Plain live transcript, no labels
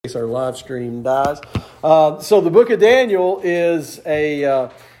case our live stream dies. So the book of Daniel is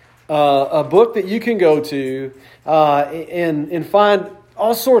a book that you can go to and find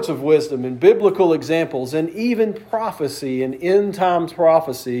all sorts of wisdom and biblical examples and even prophecy and end times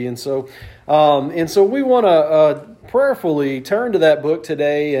prophecy. And so we want to prayerfully turn to that book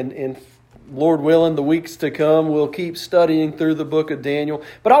today, and Lord willing, the weeks to come, we'll keep studying through the book of Daniel.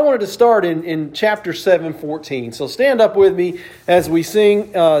 But I wanted to start in chapter 7:14. So stand up with me as we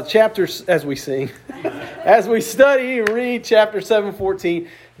sing as we study and read chapter 7:14,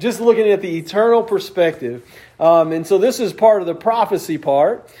 just looking at the eternal perspective. And so this is part of the prophecy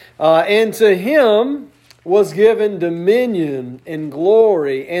part. And to him was given dominion and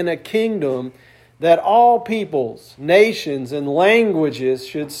glory and a kingdom that all peoples, nations, and languages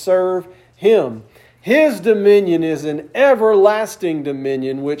should serve him. His dominion is an everlasting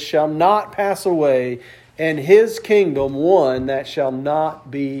dominion which shall not pass away, and his kingdom one that shall not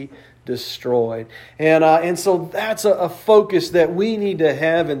be destroyed. And so that's a focus that we need to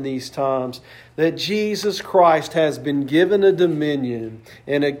have in these times, that Jesus Christ has been given a dominion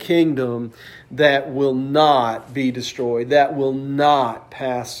and a kingdom that will not be destroyed, that will not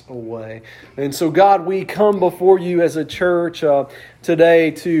pass away. And so God, we come before you as a church today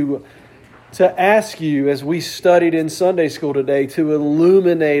to ask you, as we studied in Sunday school today, to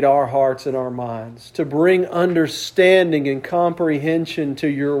illuminate our hearts and our minds, to bring understanding and comprehension to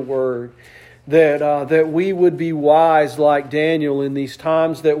your word, that we would be wise like Daniel in these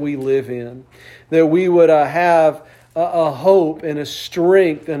times that we live in, that we would have a hope and a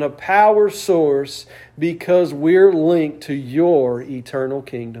strength and a power source because we're linked to your eternal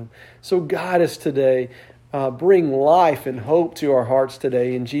kingdom. So guide us today. Bring life and hope to our hearts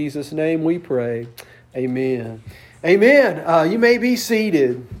today. In Jesus' name we pray. Amen. Amen. You may be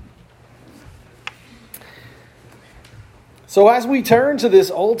seated. So as we turn to this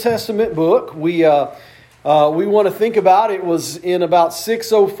Old Testament book, we want to think about it was in about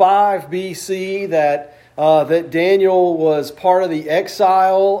 605 BC that Daniel was part of the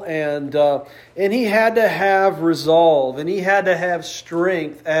exile, and he had to have resolve, and he had to have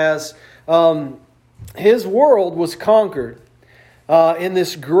strength as his world was conquered, and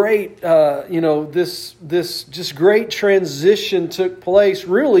this great, this just great transition took place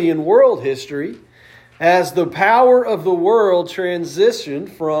really in world history as the power of the world transitioned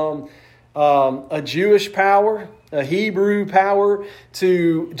from a Jewish power, a Hebrew power,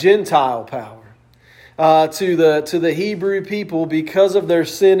 to Gentile power, to the Hebrew people, because of their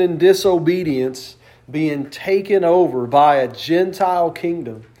sin and disobedience, being taken over by a Gentile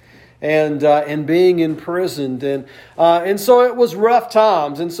kingdom. And being imprisoned. And so it was rough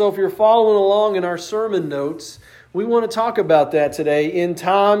times. And so if you're following along in our sermon notes, we want to talk about that today. In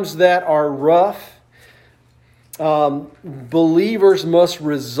times that are rough, believers must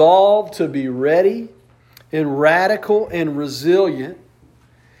resolve to be ready and radical and resilient.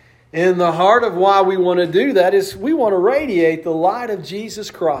 And the heart of why we want to do that is we want to radiate the light of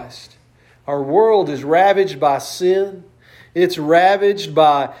Jesus Christ. Our world is ravaged by sin. It's ravaged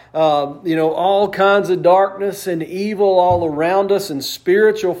by, all kinds of darkness and evil all around us, and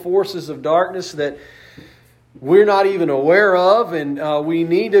spiritual forces of darkness that we're not even aware of, and we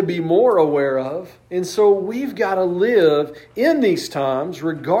need to be more aware of. And so we've got to live in these times,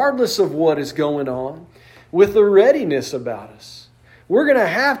 regardless of what is going on, with a readiness about us. We're going to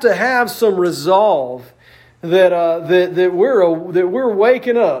have some resolve that we're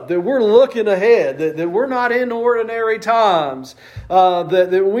waking up, that we're looking ahead, that we're not in ordinary times,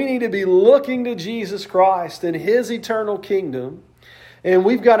 that we need to be looking to Jesus Christ and His eternal kingdom. And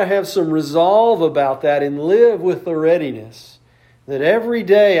we've got to have some resolve about that and live with the readiness that every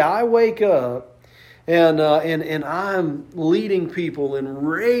day I wake up and I'm leading people and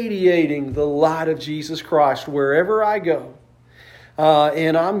radiating the light of Jesus Christ wherever I go.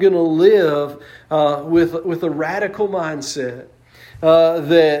 And I'm going to live with a radical mindset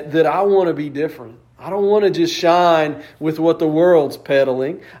that I want to be different. I don't want to just shine with what the world's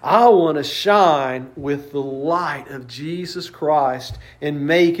peddling. I want to shine with the light of Jesus Christ and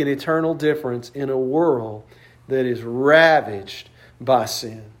make an eternal difference in a world that is ravaged by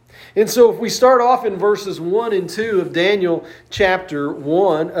sin. And so if we start off in verses 1 and 2 of Daniel chapter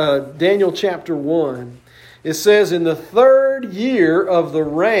 1, it says, in the 3rd year of the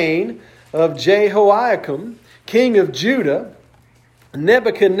reign of Jehoiakim, king of Judah,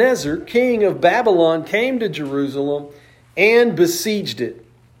 Nebuchadnezzar, king of Babylon, came to Jerusalem and besieged it.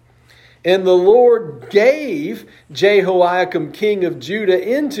 And the Lord gave Jehoiakim, king of Judah,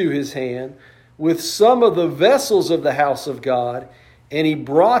 into his hand with some of the vessels of the house of God, and he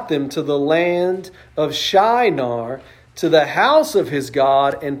brought them to the land of Shinar, to the house of his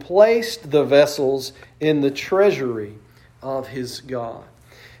God and placed the vessels in the treasury of his God.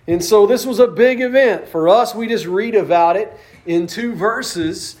 And so this was a big event. For us, we just read about it in 2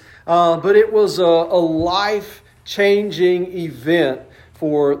 verses, but it was a life-changing event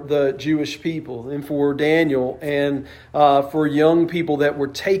for the Jewish people and for Daniel and for young people that were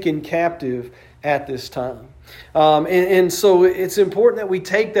taken captive at this time. And so it's important that we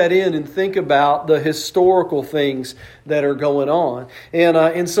take that in and think about the historical things that are going on.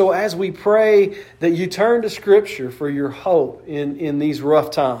 And so as we pray that you turn to Scripture for your hope in these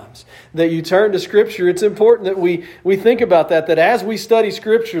rough times, that you turn to Scripture, it's important that we think about that as we study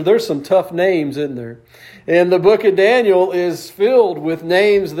Scripture, there's some tough names in there. And the book of Daniel is filled with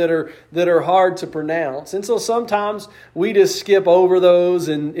names that are hard to pronounce. And so sometimes we just skip over those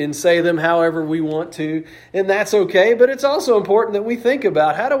and say them however we want to. And that's okay. But it's also important that we think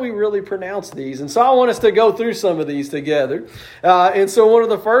about how do we really pronounce these. And so I want us to go through some of these together. And so one of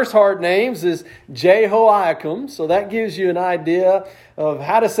the first hard names is Jehoiakim. So that gives you an idea of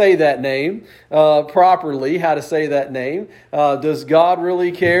how to say that name properly, how to say that name. Does God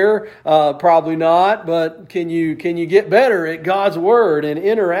really care? Probably not. But can you get better at God's Word and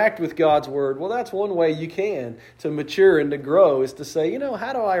interact with God's Word? Well, that's one way you can to mature and to grow is to say,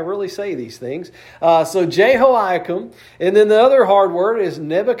 how do I really say these things? So Jehoiakim. And then the other hard word is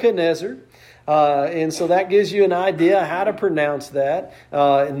Nebuchadnezzar. And so that gives you an idea how to pronounce that,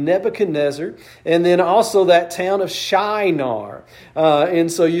 Nebuchadnezzar. And then also that town of Shinar.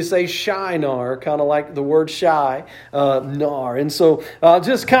 And so you say Shinar, kind of like the word shy, nar. And so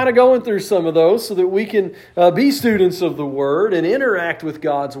just kind of going through some of those so that we can be students of the Word and interact with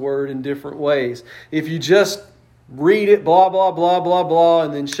God's Word in different ways. If you just read it, blah, blah, blah, blah, blah,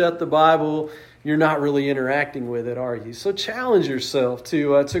 and then shut the Bible, you're not really interacting with it, are you? So challenge yourself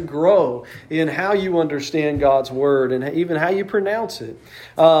to grow in how you understand God's Word and even how you pronounce it.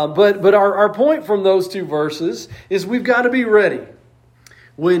 But our point from those 2 verses is we've got to be ready.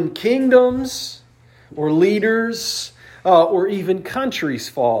 When kingdoms or leaders or even countries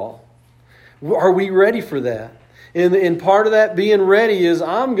fall, are we ready for that? And part of that being ready is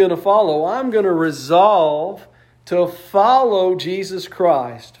I'm going to resolve to follow Jesus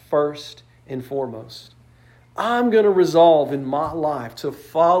Christ first and foremost. I'm going to resolve in my life to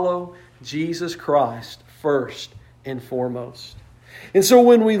follow Jesus Christ first and foremost. And so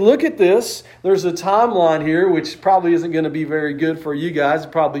when we look at this, there's a timeline here, which probably isn't going to be very good for you guys.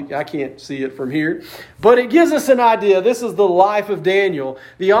 I can't see it from here. But it gives us an idea. This is the life of Daniel.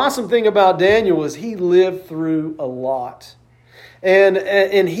 The awesome thing about Daniel is he lived through a lot.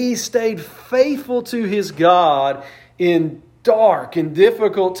 And he stayed faithful to his God in dark and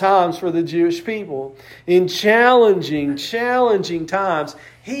difficult times for the Jewish people. In challenging times,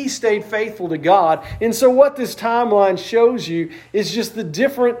 he stayed faithful to God. And so what this timeline shows you is just the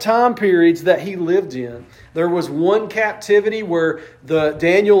different time periods that he lived in. There was one captivity where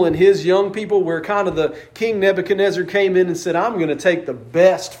Daniel and his young people, where kind of the King Nebuchadnezzar came in and said, I'm going to take the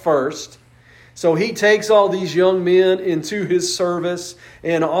best first. So he takes all these young men into his service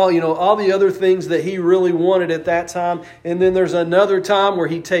and all the other things that he really wanted at that time. And then there's another time where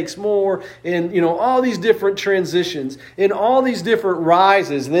he takes more and, all these different transitions and all these different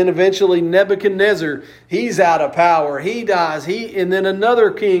rises. And then eventually Nebuchadnezzar, he's out of power. He dies. And then another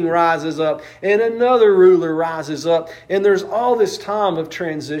king rises up and another ruler rises up. And there's all this time of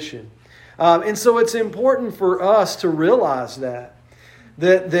transition. And so it's important for us to realize that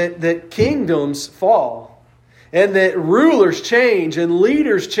kingdoms fall and that rulers change and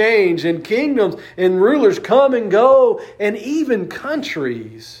leaders change and kingdoms and rulers come and go and even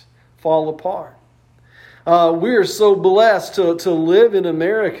countries fall apart. We are so blessed to live in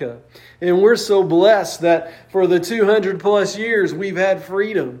America, and we're so blessed that for the 200 plus years we've had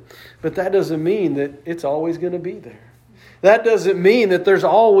freedom. But that doesn't mean that it's always going to be there. That doesn't mean that there's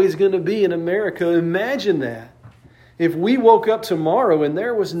always going to be an America. Imagine that. If we woke up tomorrow and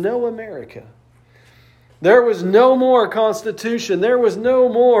there was no America, there was no more Constitution, there was no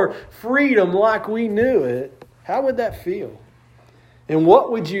more freedom like we knew it, how would that feel? And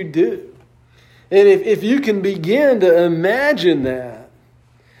what would you do? And if you can begin to imagine that,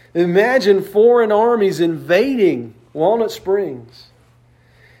 imagine foreign armies invading Walnut Springs,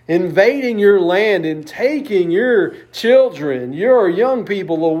 invading your land and taking your children, your young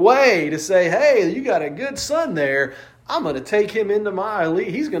people away to say, hey, you got a good son there. I'm going to take him into my elite.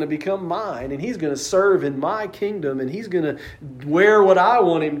 He's going to become mine, and he's going to serve in my kingdom, and he's going to wear what I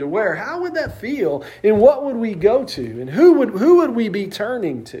want him to wear. How would that feel? And what would we go to? And who would we be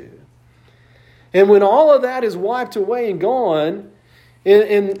turning to? And when all of that is wiped away and gone,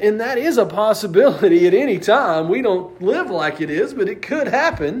 And that is a possibility at any time. We don't live like it is, but it could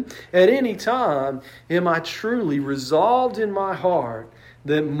happen at any time. Am I truly resolved in my heart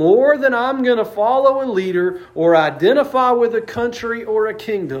that more than I'm going to follow a leader or identify with a country or a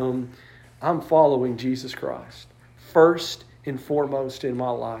kingdom, I'm following Jesus Christ first and foremost in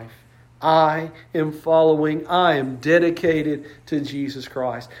my life? I am dedicated to Jesus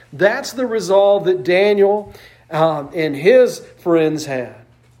Christ. That's the resolve that Daniel and his friends had.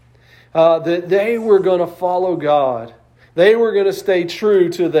 That they were going to follow God. They were going to stay true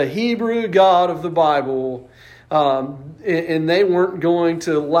to the Hebrew God of the Bible. And they weren't going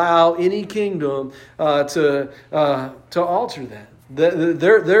to allow any kingdom to alter that.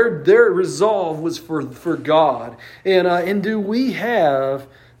 Their resolve was for God. And do we have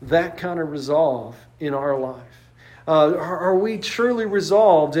that kind of resolve in our life? Are we truly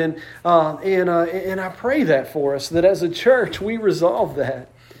resolved? And I pray that for us, that as a church we resolve that.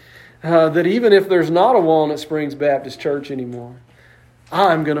 That even if there's not a Walnut Springs Baptist Church anymore,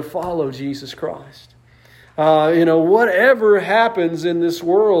 I'm going to follow Jesus Christ. Whatever happens in this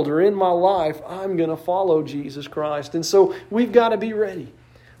world or in my life, I'm going to follow Jesus Christ. And so we've got to be ready.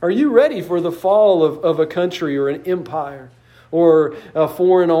 Are you ready for the fall of a country or an empire? Or a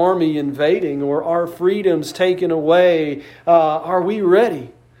foreign army invading, or our freedoms taken away? Are we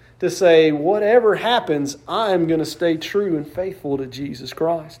ready to say, whatever happens, I'm going to stay true and faithful to Jesus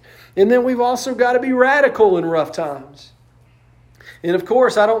Christ? And then we've also got to be radical in rough times. And of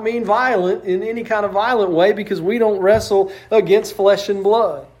course, I don't mean violent in any kind of violent way, because we don't wrestle against flesh and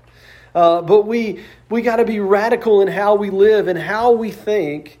blood. But we got to be radical in how we live and how we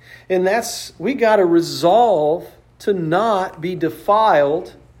think. And we got to resolve to not be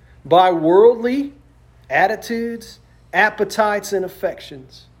defiled by worldly attitudes, appetites, and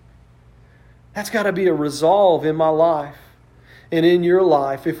affections. That's got to be a resolve in my life and in your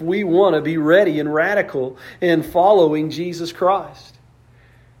life if we want to be ready and radical in following Jesus Christ.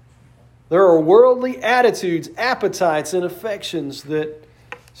 There are worldly attitudes, appetites, and affections that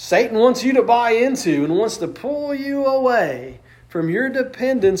Satan wants you to buy into and wants to pull you away from your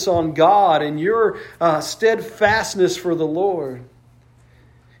dependence on God and your steadfastness for the Lord.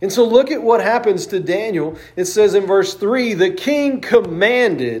 And so look at what happens to Daniel. It says in verse 3, the king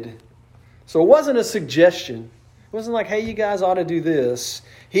commanded. So it wasn't a suggestion. It wasn't like, hey, you guys ought to do this.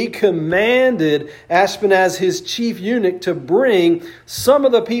 He commanded Ashpenaz, his chief eunuch, to bring some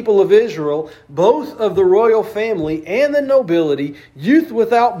of the people of Israel, both of the royal family and the nobility, youth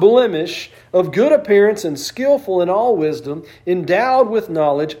without blemish, of good appearance and skillful in all wisdom, endowed with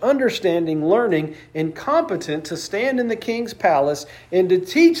knowledge, understanding, learning, and competent to stand in the king's palace and to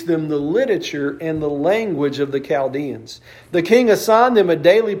teach them the literature and the language of the Chaldeans. The king assigned them a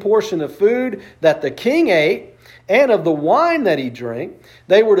daily portion of food that the king ate, and of the wine that he drank.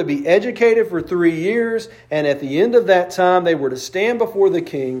 They were to be educated for 3 years, and at the end of that time they were to stand before the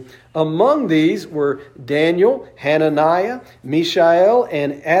king. Among these were Daniel, Hananiah, Mishael,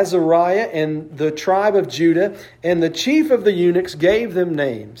 and Azariah, and the tribe of Judah, and the chief of the eunuchs gave them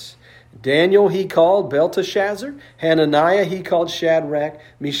names. Daniel he called Belteshazzar, Hananiah he called Shadrach,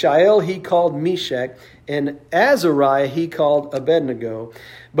 Mishael he called Meshach, and Azariah he called Abednego.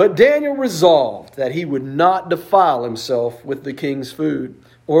 But Daniel resolved that he would not defile himself with the king's food,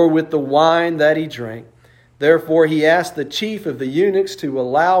 or with the wine that he drank. Therefore he asked the chief of the eunuchs to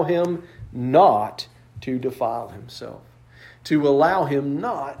allow him not to defile himself. To allow him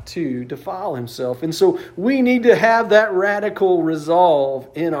not to defile himself. And so we need to have that radical resolve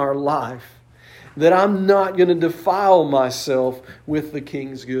in our life, that I'm not going to defile myself with the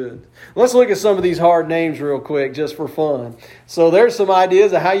king's good. Let's look at some of these hard names real quick, just for fun. So there's some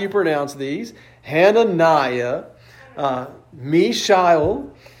ideas of how you pronounce these. Hananiah,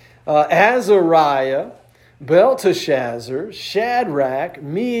 Mishael, Azariah, Belteshazzar, Shadrach,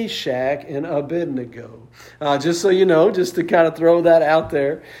 Meshach, and Abednego. Just so you know, just to kind of throw that out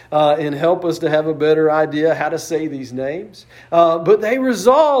there and help us to have a better idea how to say these names. But they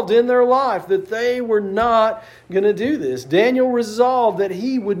resolved in their life that they were not going to do this. Daniel resolved that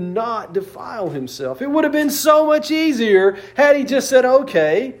he would not defile himself. It would have been so much easier had he just said,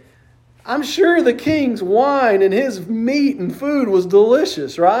 okay, I'm sure the king's wine and his meat and food was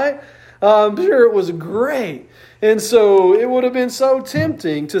delicious, right? I'm sure it was great. And so it would have been so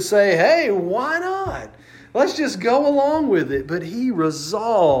tempting to say, hey, why not? Let's just go along with it. But he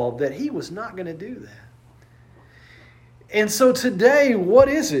resolved that he was not going to do that. And so today, what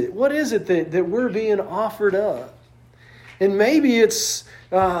is it? What is it that we're being offered up? And maybe it's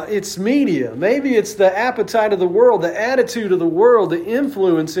media. Maybe it's the appetite of the world, the attitude of the world, the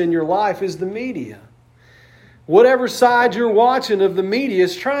influence in your life is the media. Whatever side you're watching of the media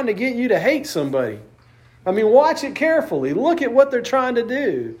is trying to get you to hate somebody. I mean, watch it carefully. Look at what they're trying to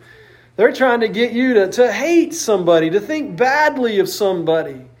do. They're trying to get you to hate somebody, to think badly of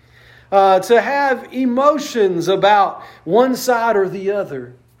somebody, to have emotions about one side or the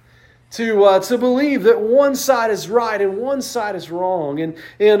other, to believe that one side is right and one side is wrong.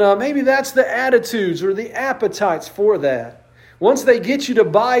 And maybe that's the attitudes or the appetites for that. Once they get you to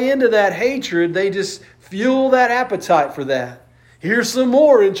buy into that hatred, they just fuel that appetite for that. Here's some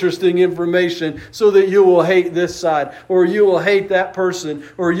more interesting information so that you will hate this side, or you will hate that person,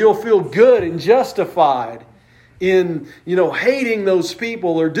 or you'll feel good and justified in, hating those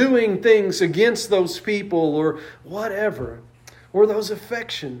people or doing things against those people or whatever, or those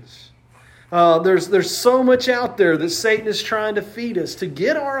affections. There's so much out there that Satan is trying to feed us to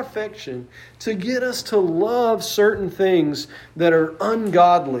get our affection, to get us to love certain things that are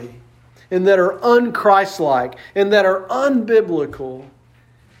ungodly, and that are unchristlike, and that are unbiblical.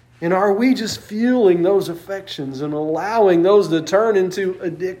 And are we just fueling those affections and allowing those to turn into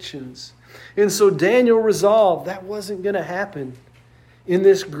addictions? And so Daniel resolved that wasn't going to happen in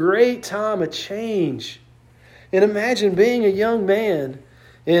this great time of change. And imagine being a young man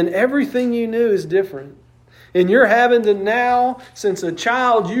and everything you knew is different. And you're having to now, since a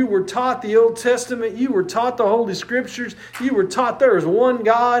child, you were taught the Old Testament, you were taught the Holy Scriptures, you were taught there is one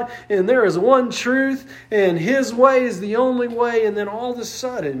God and there is one truth and His way is the only way. And then all of a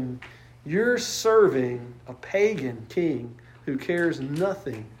sudden, you're serving a pagan king who cares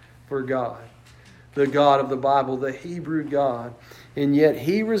nothing for God, the God of the Bible, the Hebrew God. And yet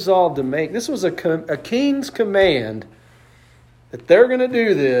He resolved to make, this was a king's command, that they're going to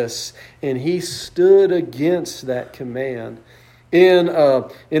do this, and he stood against that command in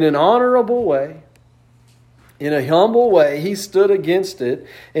an honorable way, in a humble way. He stood against it,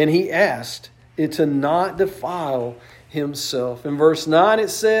 and he asked it to not defile himself. In verse 9 it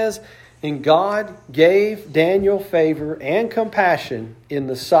says, "And God gave Daniel favor and compassion in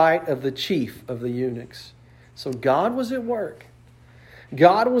the sight of the chief of the eunuchs." So God was at work.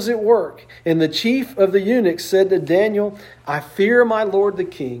 God was at work. And the chief of the eunuchs said to Daniel, "I fear my lord the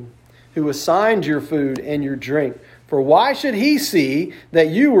king, who assigned your food and your drink. For why should he see that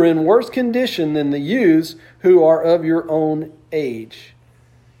you were in worse condition than the youths who are of your own age?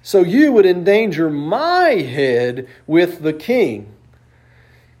 So you would endanger my head with the king."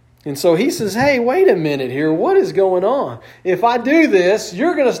 And so he says, hey, wait a minute here. What is going on? If I do this,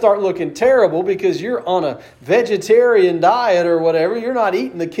 you're going to start looking terrible because you're on a vegetarian diet or whatever. You're not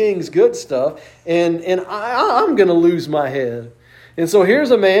eating the king's good stuff. And I'm going to lose my head. And so here's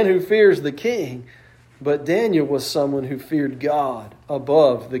a man who fears the king. But Daniel was someone who feared God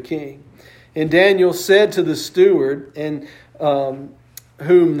above the king. And Daniel said to the steward, and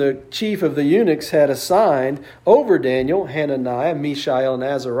whom the chief of the eunuchs had assigned over Daniel, Hananiah, Mishael, and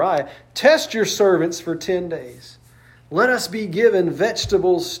Azariah, "Test your servants for 10 days. Let us be given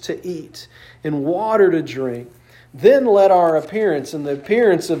vegetables to eat and water to drink. Then let our appearance and the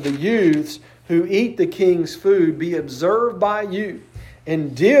appearance of the youths who eat the king's food be observed by you,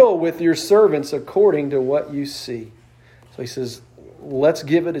 and deal with your servants according to what you see." So he says, let's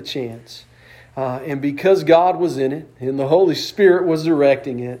give it a chance. And because God was in it and the Holy Spirit was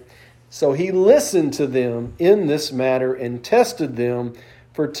directing it, so he listened to them in this matter and tested them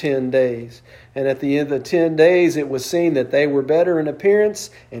for 10 days. And at the end of the 10 days, it was seen that they were better in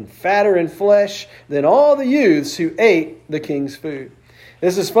appearance and fatter in flesh than all the youths who ate the king's food.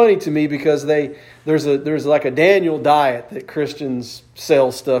 This is funny to me because there's like a Daniel diet that Christians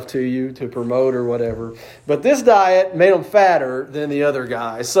sell stuff to you to promote or whatever. But this diet made them fatter than the other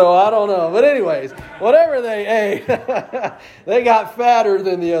guys. So I don't know. But anyways, whatever they ate, they got fatter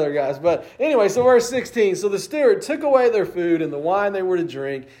than the other guys. But anyway, so verse 16. "So the steward took away their food and the wine they were to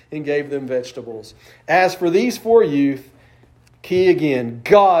drink and gave them vegetables. As for these 4 youth," key again,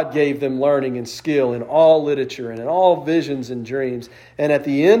 "God gave them learning and skill in all literature and in all visions and dreams. And at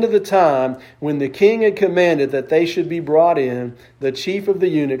the end of the time, when the king had commanded that they should be brought in, the chief of the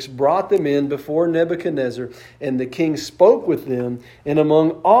eunuchs brought them in before Nebuchadnezzar. And the king spoke with them, and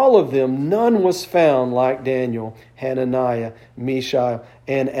among all of them none was found like Daniel, Hananiah, Mishael,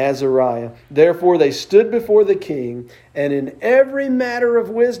 and Azariah. Therefore they stood before the king, and in every matter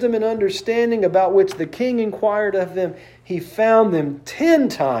of wisdom and understanding about which the king inquired of them, he found them 10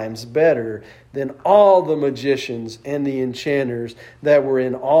 times better than all the magicians and the enchanters that were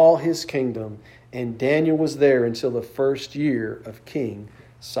in all his kingdom. And Daniel was there until the first year of King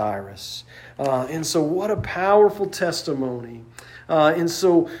Cyrus." And so what a powerful testimony. And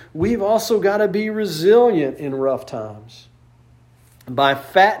so we've also got to be resilient in rough times. by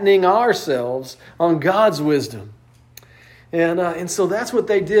fattening ourselves on God's wisdom. And so that's what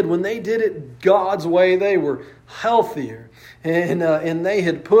they did. When they did it God's way, they were healthier. And they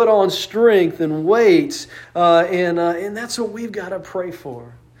had put on strength and weight. And that's what we've got to pray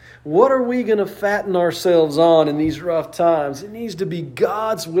for. What are we going to fatten ourselves on in these rough times? It needs to be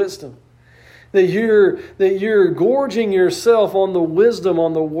God's wisdom. That you're gorging yourself on the wisdom,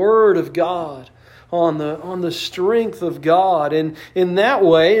 on the Word of God, on the strength of God. And in that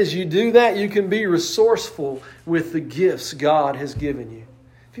way, as you do that, you can be resourceful with the gifts God has given you.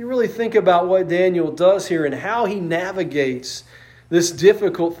 If you really think about what Daniel does here and how he navigates this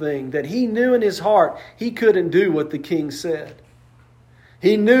difficult thing, that he knew in his heart he couldn't do what the king said.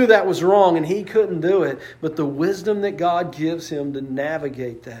 He knew that was wrong and he couldn't do it. But the wisdom that God gives him to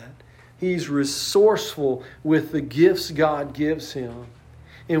navigate that, he's resourceful with the gifts God gives him.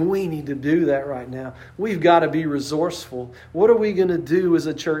 And we need to do that right now. We've got to be resourceful. What are we going to do as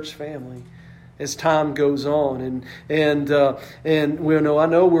a church family as time goes on? And we know, I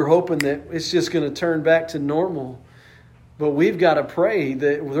know we're hoping that it's just going to turn back to normal. But we've got to pray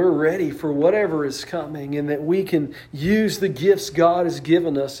that we're ready for whatever is coming and that we can use the gifts God has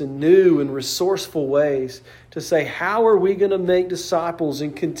given us in new and resourceful ways to say, how are we going to make disciples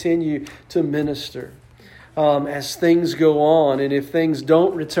and continue to minister as things go on, and if things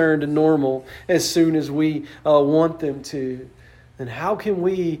don't return to normal as soon as we want them to? And how can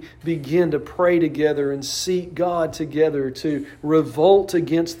we begin to pray together and seek God together to revolt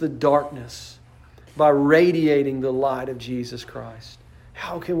against the darkness by radiating the light of Jesus Christ?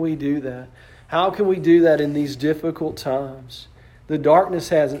 How can we do that? How can we do that in these difficult times? The darkness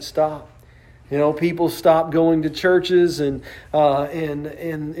hasn't stopped. You know, people stop going to churches and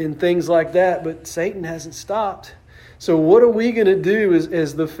things like that, but Satan hasn't stopped. So what are we going to do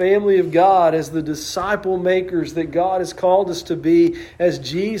as the family of God, as the disciple makers that God has called us to be, as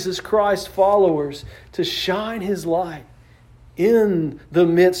Jesus Christ followers, to shine His light in the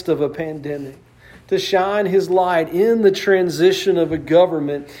midst of a pandemic? To shine His light in the transition of a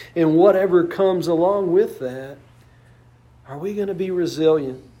government and whatever comes along with that? Are we going to be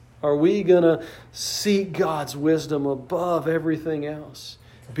resilient? Are we going to seek God's wisdom above everything else?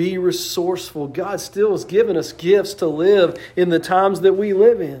 Be resourceful. God still has given us gifts to live in the times that we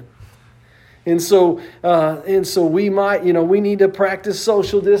live in. And so we might, we need to practice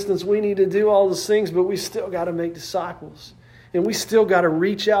social distance. We need to do all those things, but we still got to make disciples. And we still got to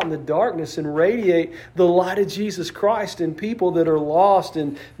reach out in the darkness and radiate the light of Jesus Christ in people that are lost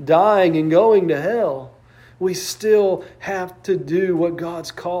and dying and going to hell. We still have to do what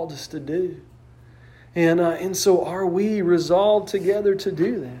God's called us to do. And so are we resolved together to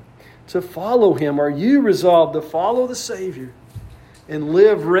do that? To follow Him? Are you resolved to follow the Savior and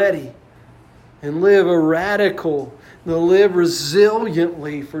live ready and live a radical, to live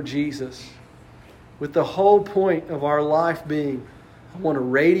resiliently for Jesus? With the whole point of our life being, I want to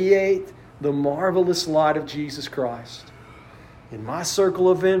radiate the marvelous light of Jesus Christ in my circle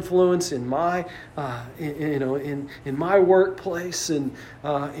of influence, in my, in my workplace, and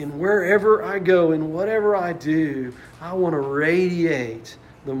in wherever I go, in whatever I do. I want to radiate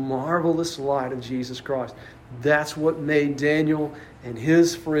the marvelous light of Jesus Christ. That's what made Daniel and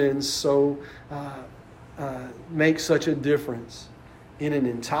his friends so make such a difference in an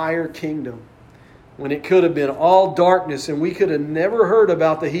entire kingdom, when it could have been all darkness and we could have never heard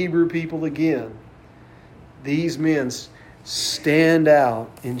about the Hebrew people again. These men stand out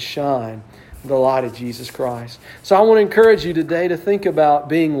and shine the light of Jesus Christ. So I want to encourage you today to think about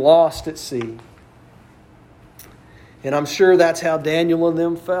being lost at sea. And I'm sure that's how Daniel and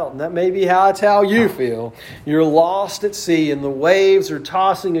them felt. And that may be how it's how you feel. You're lost at sea and the waves are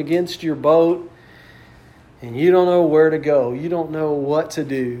tossing against your boat. And you don't know where to go. You don't know what to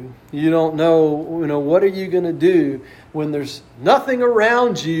do. You don't know, what are you going to do when there's nothing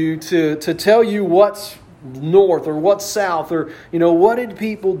around you to tell you what's north or what's south, or, what did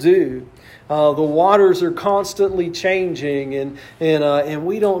people do? The waters are constantly changing and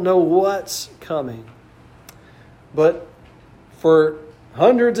we don't know what's coming. But for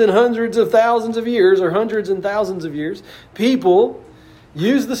hundreds and hundreds of thousands of years, or hundreds and thousands of years, people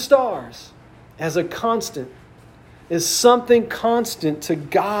use the stars as a constant, as something constant to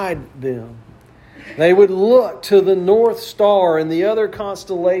guide them. They would look to the North Star and the other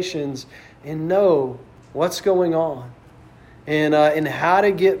constellations and know what's going on and how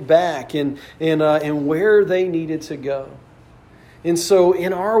to get back and where they needed to go. And so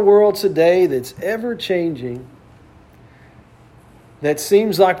in our world today that's ever changing, that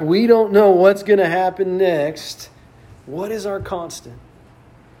seems like we don't know what's going to happen next, what is our constant?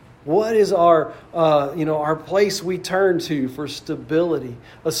 What is our place we turn to for stability?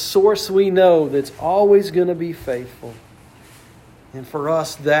 A source we know that's always going to be faithful. And for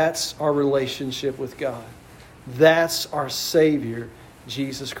us, that's our relationship with God. That's our Savior,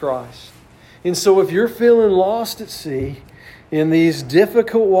 Jesus Christ. And so if you're feeling lost at sea in these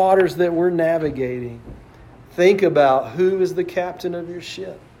difficult waters that we're navigating, think about who is the captain of your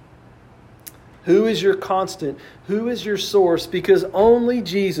ship. Who is your constant? Who is your source? Because only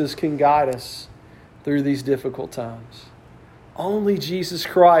Jesus can guide us through these difficult times. Only Jesus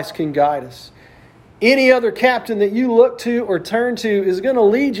Christ can guide us. Any other captain that you look to or turn to is going to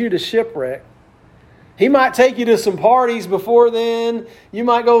lead you to shipwreck. He might take you to some parties before then. You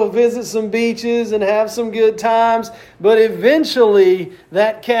might go visit some beaches and have some good times. But eventually,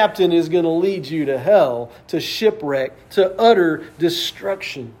 that captain is going to lead you to hell, to shipwreck, to utter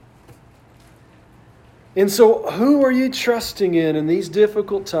destruction. And so, who are you trusting in these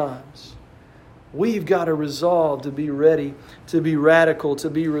difficult times? We've got to resolve to be ready, to be radical, to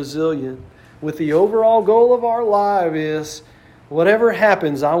be resilient. With the overall goal of our life is, whatever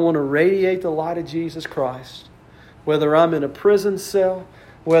happens, I want to radiate the light of Jesus Christ. Whether I'm in a prison cell,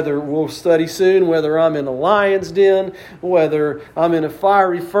 whether we'll study soon, whether I'm in a lion's den, whether I'm in a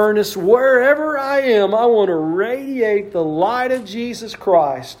fiery furnace, wherever I am, I want to radiate the light of Jesus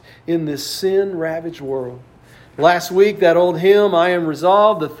Christ in this sin-ravaged world. Last week, that old hymn, I Am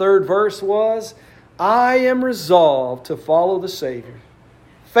Resolved, the third verse was, I am resolved to follow the Savior,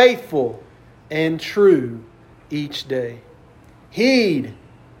 faithful and true each day. Heed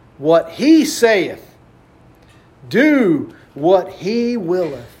what He saith. Do what He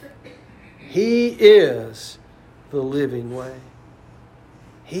willeth. He is the living way.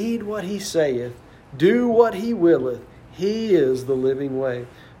 Heed what He saith. Do what He willeth. He is the living way.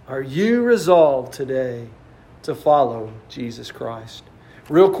 Are you resolved today to follow Jesus Christ?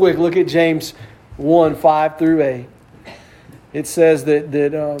 Real quick, look at James 1, 5 through 8. It says that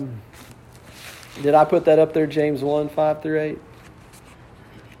did I put that up there, James 1, 5 through 8?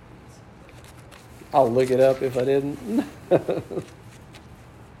 I'll look it up if I didn't.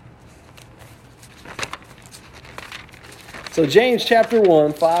 So James chapter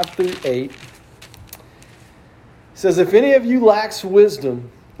 1, 5 through 8 says, if any of you lacks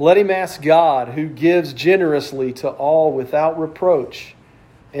wisdom, let him ask God, who gives generously to all without reproach,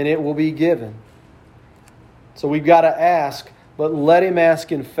 and it will be given. So we've got to ask, but let him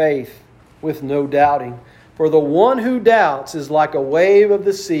ask in faith with no doubting. For the one who doubts is like a wave of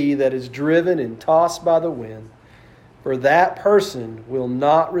the sea that is driven and tossed by the wind. For that person will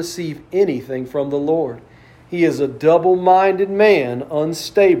not receive anything from the Lord. He is a double-minded man,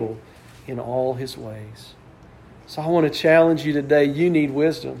 unstable in all his ways. So I want to challenge you today. You need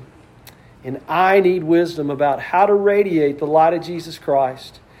wisdom. And I need wisdom about how to radiate the light of Jesus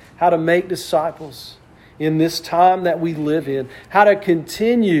Christ. How to make disciples in this time that we live in. How to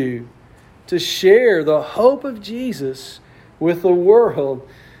continue to share the hope of Jesus with a world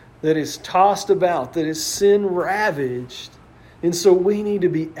that is tossed about, that is sin-ravaged. And so we need to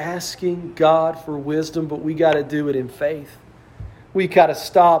be asking God for wisdom, but we got to do it in faith. We got to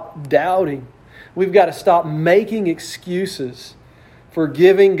stop doubting. We've got to stop making excuses for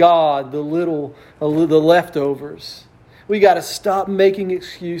giving God the leftovers. We got to stop making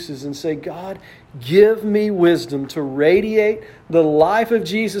excuses and say, God, give me wisdom to radiate the life of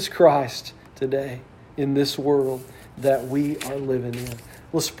Jesus Christ today in this world that we are living in.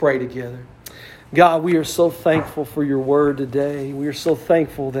 Let's pray together. God, we are so thankful for your word today. We are so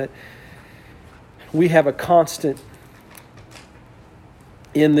thankful that we have a constant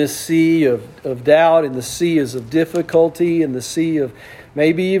in this sea of doubt, in the seas of difficulty, in the sea of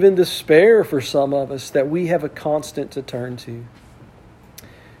maybe even despair for some of us, that we have a constant to turn to.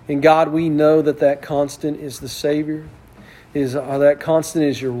 And God, we know that constant is the Savior. That constant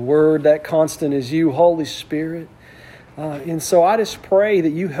is your word. That constant is you, Holy Spirit. And so I just pray that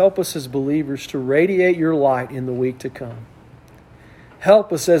you help us as believers to radiate your light in the week to come.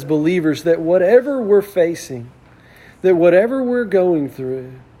 Help us as believers that whatever we're facing, that whatever we're going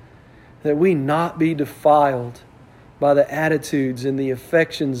through, that we not be defiled by the attitudes and the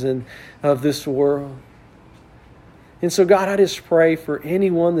affections of this world. And so God, I just pray for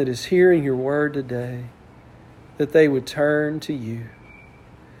anyone that is hearing your word today, that they would turn to you.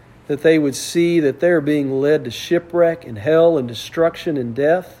 That they would see that they're being led to shipwreck and hell and destruction and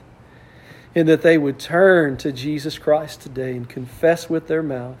death. And that they would turn to Jesus Christ today and confess with their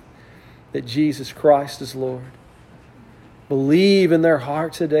mouth that Jesus Christ is Lord. Believe in their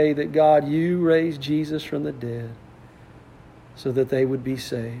heart today that God, you raised Jesus from the dead so that they would be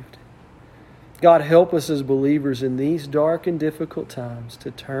saved. God, help us as believers in these dark and difficult times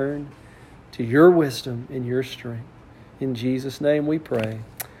to turn to your wisdom and your strength. In Jesus' name we pray.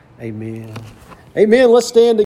 Amen. Amen. Let's stand together.